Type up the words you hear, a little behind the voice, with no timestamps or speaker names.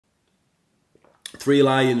Three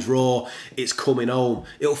Lions roar, it's coming home.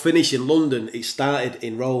 It'll finish in London, it started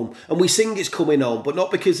in Rome. And we sing it's coming home, but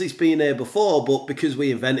not because it's been here before, but because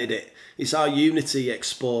we invented it. It's our unity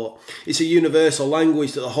export. It's a universal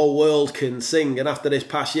language that the whole world can sing. And after this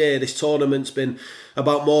past year, this tournament's been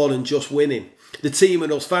about more than just winning. The team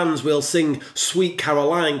and us fans will sing Sweet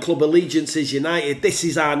Caroline, Club Allegiance is united. This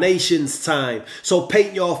is our nation's time. So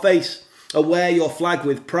paint your face and wear your flag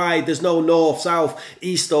with pride. There's no north, south,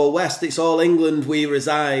 east or west. It's all England we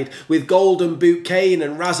reside. With Golden Boot Kane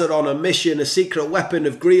and Razor on a mission, a secret weapon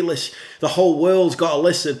of Grealish. The whole world's got to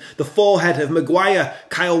listen. The forehead of Maguire,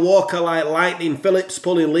 Kyle Walker like lightning, Phillips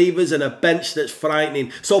pulling levers and a bench that's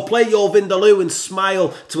frightening. So play your Vindaloo and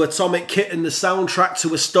smile to Atomic Kitten, the soundtrack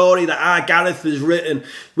to a story that our Gareth has written.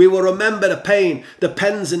 We will remember the pain, the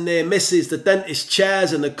pens and near misses, the dentist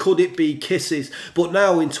chairs and the could it be kisses. But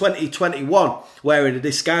now in 2021, wearing a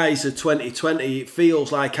disguise of 2020, it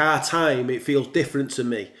feels like our time, it feels different to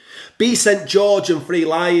me. Be St George and Three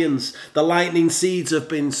Lions, the lightning seeds have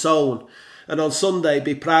been sown. And on Sunday,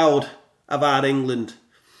 be proud of our England.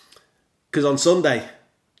 Because on Sunday,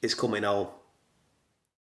 it's coming home.